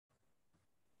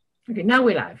Okay, now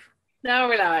we're live. Now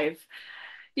we're live.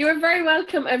 You are very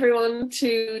welcome, everyone,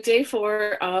 to day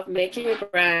 4 of Making a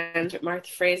Brand with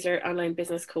Martha Fraser, online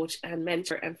business coach and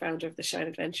mentor and founder of the Shine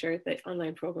Adventure, the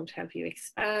online program to help you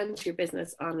expand your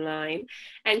business online.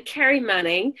 And Kerry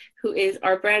Manning, who is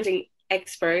our branding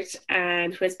expert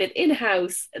and who has been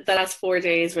in-house the last 4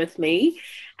 days with me.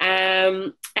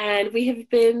 And we have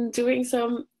been doing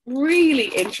some really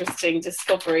interesting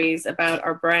discoveries about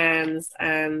our brands,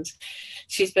 and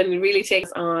she's been really taking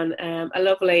us on a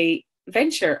lovely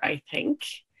venture, I think.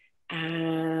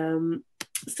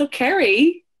 So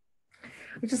Kerry,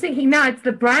 I'm just thinking now it's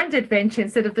the brand adventure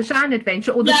instead of the Shine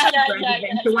Adventure, or the Shine brand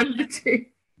adventure, one of the two.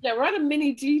 Yeah, we're on a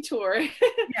mini detour.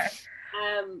 Yeah.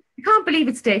 I can't believe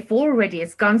it's day 4 already.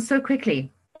 It's gone so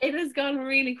quickly. It has gone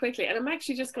really quickly. And I'm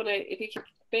actually just going to, if you can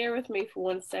bear with me for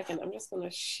 1 second, I'm just going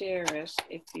to share it.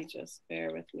 If you just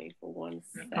bear with me for 1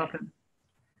 second.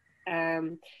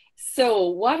 So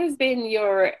what has been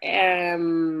your,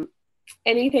 anything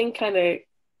kind of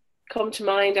come to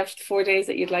mind after 4 days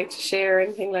that you'd like to share,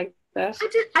 anything like that?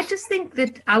 I just think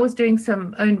that I was doing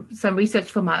some research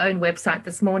for my own website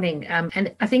this morning,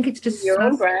 and I think it's just your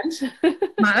own brand.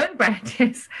 My own brand,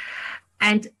 yes.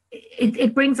 And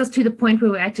it brings us to the point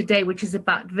where we're at today, which is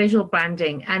about visual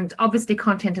branding and obviously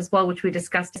content as well, which we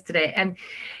discussed yesterday. And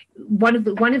one of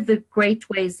the great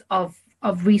ways of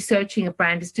researching a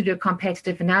brand is to do a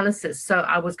competitive analysis. So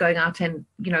I was going out and,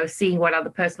 seeing what other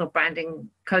personal branding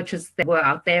coaches there were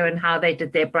out there and how they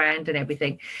did their brand and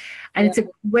everything. And It's a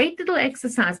great little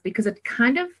exercise because it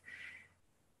kind of,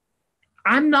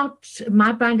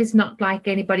 my brand is not like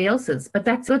anybody else's, but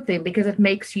that's a good thing because it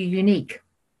makes you unique.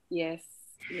 Yes.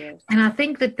 Yes. And I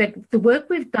think that the work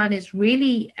we've done is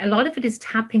really, a lot of it is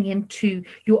tapping into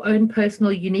your own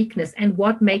personal uniqueness and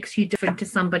what makes you different to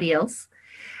somebody else.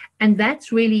 And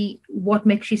that's really what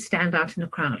makes you stand out in a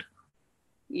crowd.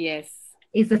 Yes.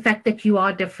 Is the fact that you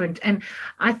are different. And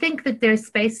I think that there's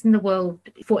space in the world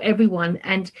for everyone.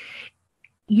 And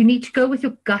you need to go with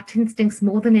your gut instincts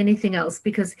more than anything else.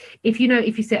 Because if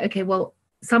you say, okay, well,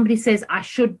 somebody says I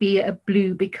should be a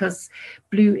blue because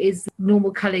blue is the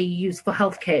normal color you use for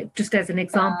healthcare, just as an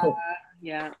example.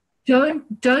 Yeah.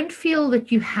 Don't feel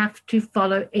that you have to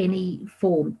follow any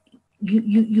form.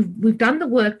 We've done the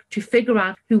work to figure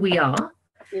out who we are.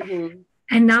 Mm-hmm.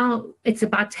 And now it's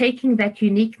about taking that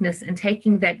uniqueness and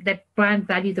taking that brand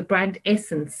value, the brand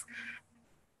essence,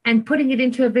 and putting it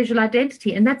into a visual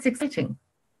identity. And that's exciting.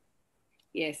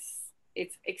 Yes.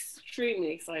 It's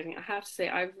extremely exciting. I have to say,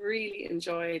 I've really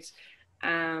enjoyed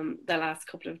the last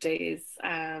couple of days.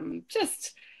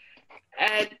 Just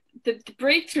the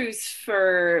breakthroughs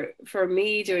for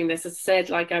me doing this. As I said,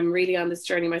 like I'm really on this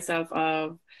journey myself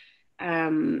of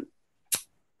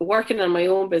working on my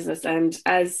own business, and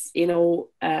as you know,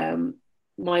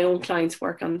 my own clients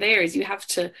work on theirs. You have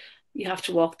to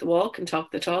walk the walk and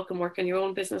talk the talk and work on your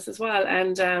own business as well.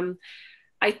 And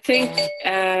I think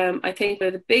one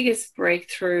of the biggest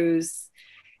breakthroughs,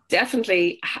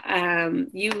 definitely,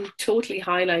 you totally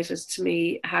highlighted to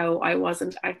me how I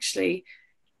wasn't actually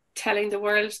telling the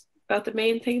world about the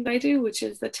main thing that I do, which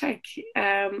is the tech.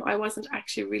 I wasn't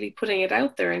actually really putting it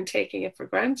out there and taking it for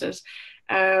granted.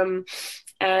 And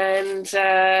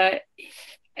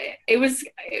it was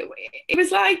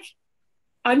like,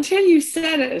 until you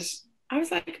said it, I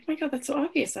was like, oh my God, that's so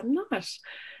obvious. I'm not.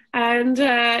 And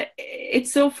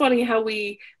it's so funny how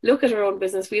we look at our own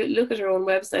business, we look at our own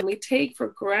website, and we take for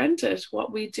granted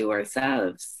what we do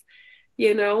ourselves,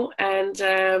 and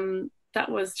that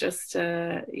was just,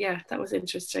 that was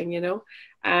interesting,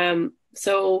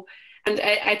 So, and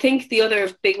I think the other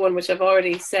big one, which I've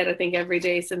already said, I think every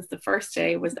day since the first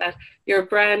day, was that your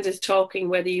brand is talking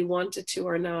whether you want it to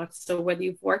or not. So whether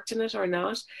you've worked in it or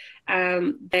not,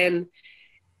 then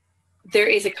there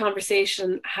is a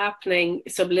conversation happening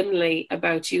subliminally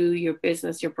about you, your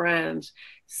business, your brand.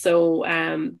 So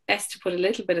best to put a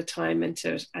little bit of time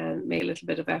into it and make a little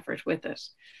bit of effort with it.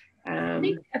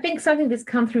 I think something that's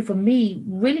come through for me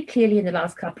really clearly in the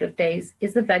last couple of days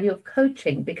is the value of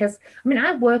coaching, because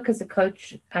I work as a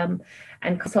coach and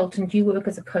consultant. You work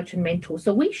as a coach and mentor,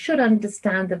 so we should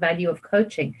understand the value of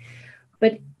coaching.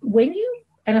 But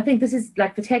and I think this is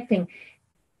like the tech thing,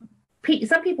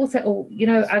 some people say, oh,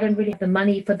 I don't really have the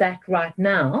money for that right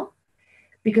now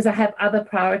because I have other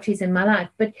priorities in my life.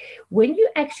 But when you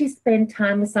actually spend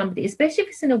time with somebody, especially if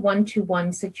it's in a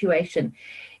one-to-one situation,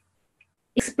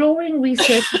 exploring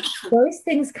research, those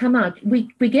things come out. We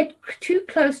get too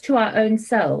close to our own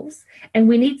selves, and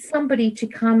we need somebody to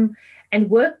come and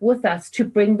work with us to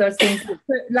bring those things,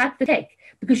 like the tech,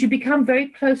 because you become very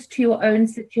close to your own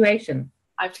situation.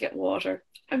 I have to get water.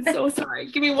 I'm so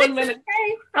sorry. Give me 1 minute.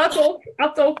 Okay. I'll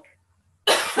talk.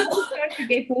 Don't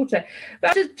forget water.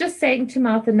 But just saying to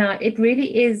Martha now, it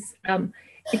really is,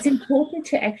 it's important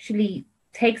to actually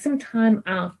take some time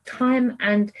out,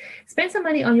 and spend some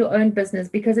money on your own business,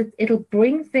 because it'll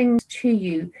bring things to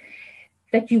you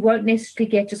that you won't necessarily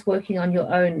get just working on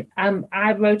your own.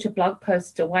 I wrote a blog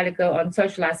post a while ago on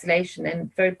social isolation,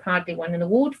 and very proudly won an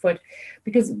award for it,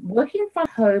 because working from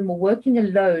home or working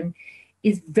alone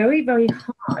is very, very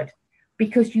hard,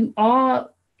 because you are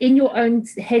in your own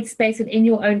headspace and in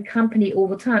your own company all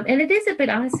the time. And it is a bit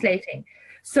isolating.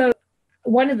 So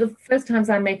one of the first times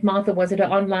I met Martha was at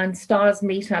an online stars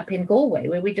meetup in Galway,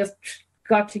 where we just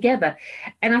got together.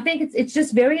 And I think it's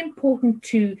just very important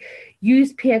to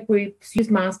use peer groups, use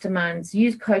masterminds,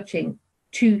 use coaching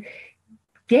to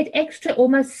get extra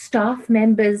almost staff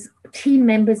members, team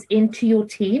members into your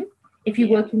team if you're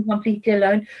working completely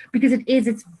alone, because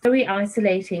it's very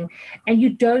isolating and you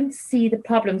don't see the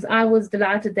problems. I was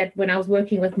delighted that when I was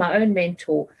working with my own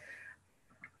mentor,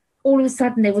 all of a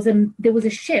sudden there was a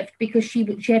shift, because she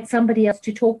had somebody else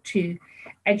to talk to,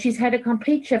 and she's had a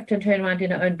complete shift and turnaround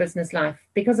in her own business life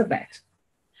because of that.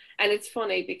 And it's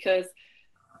funny because,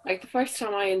 like, the first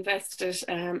time I invested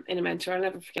in a mentor, I'll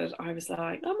never forget it. I was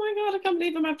like, oh my God, I can't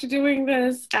believe I'm after doing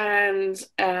this. And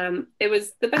it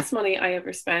was the best money I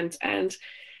ever spent. And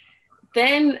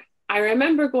then I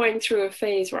remember going through a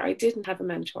phase where I didn't have a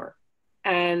mentor.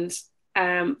 And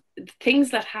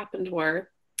things that happened were,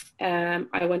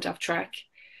 I went off track.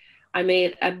 I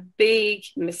made a big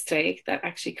mistake that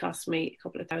actually cost me a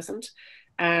couple of thousand.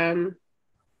 And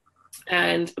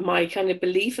my kind of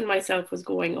belief in myself was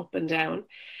going up and down.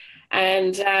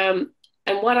 And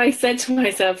what I said to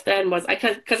myself then was,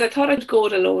 because I thought I'd go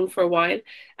it alone for a while.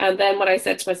 And then what I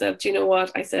said to myself, do you know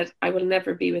what? I said, I will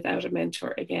never be without a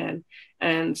mentor again.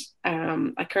 And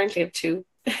I currently have two,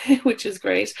 which is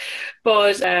great.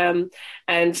 But, and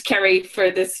Kerry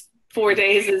for this 4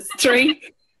 days is 3.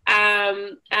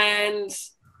 And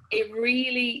it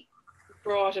really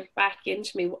brought it back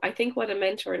into me. I think what a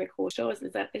mentor and a coach does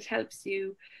is that it helps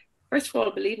you, first of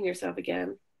all, believe in yourself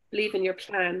again, believe in your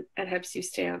plan, and helps you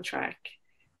stay on track.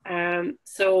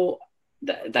 So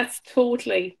that's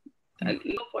totally, I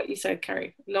love what you said,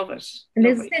 Carrie. Love it. And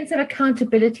there's a sense of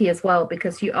accountability as well,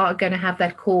 because you are going to have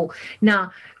that call.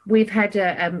 Now, we've had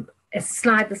a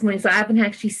slide this morning, so I haven't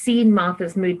actually seen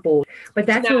Martha's mood board, but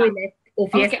that's where we left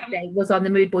off yesterday, was on the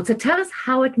mood board. So tell us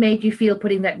how it made you feel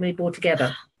putting that mood board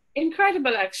together.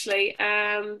 Incredible, actually,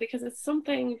 because it's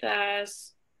something that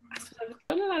I've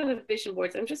done a lot of vision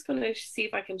boards. I'm just going to see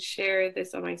if I can share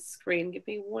this on my screen. Give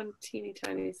me one teeny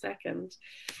tiny second.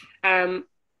 I've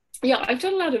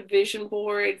done a lot of vision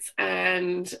boards,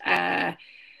 and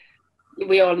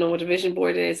we all know what a vision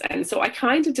board is. And so I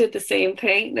kind of did the same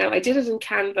thing. Now, I did it in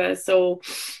Canva, so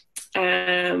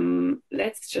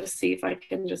let's just see if I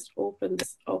can just open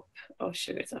this up. Oh,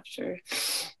 sugar, it's after.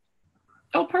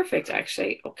 Oh, perfect,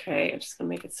 actually. Okay, I'm just going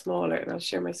to make it smaller, and I'll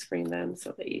share my screen then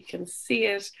so that you can see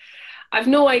it. I've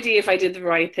no idea if I did the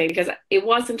right thing, because it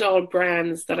wasn't all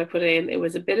brands that I put in. It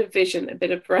was a bit of vision, a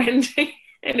bit of branding.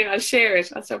 Anyway, I'll share it.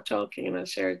 I'll stop talking and I'll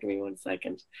share it. Give me 1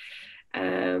 second.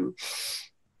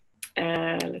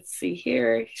 Let's see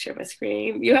here. Share my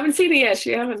screen. You haven't seen it yet.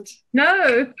 You haven't?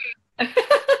 No. The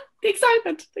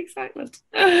excitement.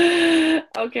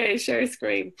 Okay, share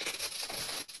screen.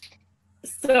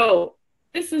 So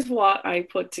this is what I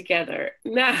put together.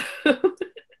 Now,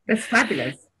 that's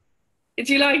fabulous.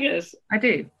 Do you like it? I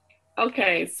do.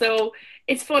 Okay, so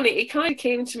it's funny. It kind of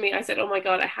came to me. I said, "Oh my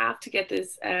God, I have to get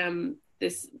this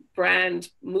this brand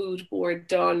mood board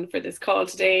done for this call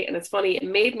today." And it's funny, it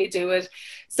made me do it.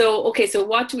 So, okay, so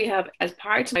what do we have as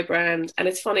part of my brand? And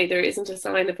it's funny, there isn't a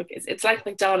sign of it. It's like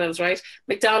McDonald's, right?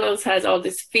 McDonald's has all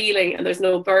this feeling and there's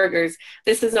no burgers.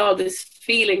 This is all this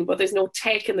feeling, but there's no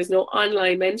tech and there's no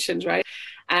online mentioned, right?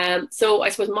 So I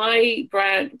suppose my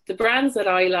brand, the brands that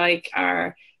I like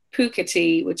are Puka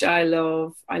Tea, which I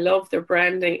love. I love their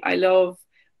branding. I love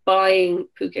buying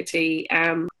Puka Tea.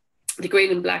 The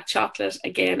green and black chocolate,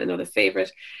 again, another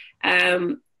favorite.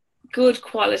 Good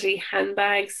quality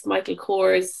handbags, Michael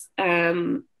Kors.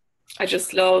 I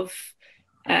just love,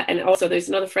 and also there's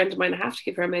another friend of mine, I have to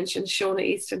give her a mention, Shona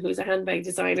Easton, who's a handbag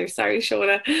designer. Sorry,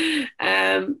 Shona.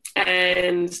 And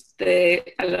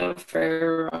I love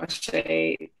Ferrero Rocher.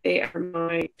 They are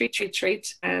my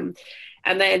treat. And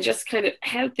then just kind of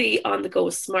healthy, on the go,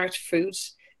 smart food.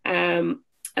 And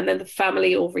then the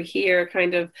family over here,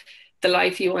 kind of the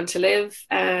life you want to live,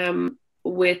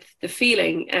 with the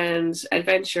feeling and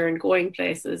adventure and going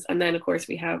places. And then, of course,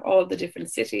 we have all the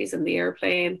different cities and the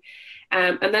airplane.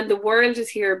 And then the world is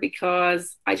here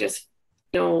because I just,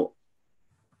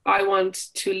 I want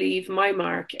to leave my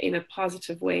mark in a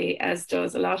positive way, as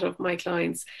does a lot of my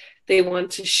clients. They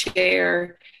want to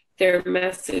share their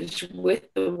message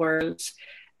with the world.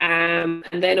 And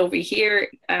then over here,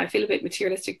 I feel a bit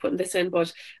materialistic putting this in,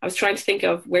 but I was trying to think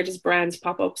of where does brands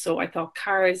pop up. So I thought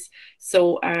cars.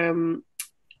 So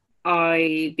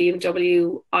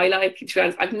BMW, I like, to be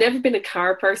honest, I've never been a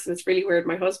car person. It's really weird.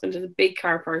 My husband is a big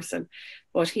car person,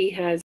 but he has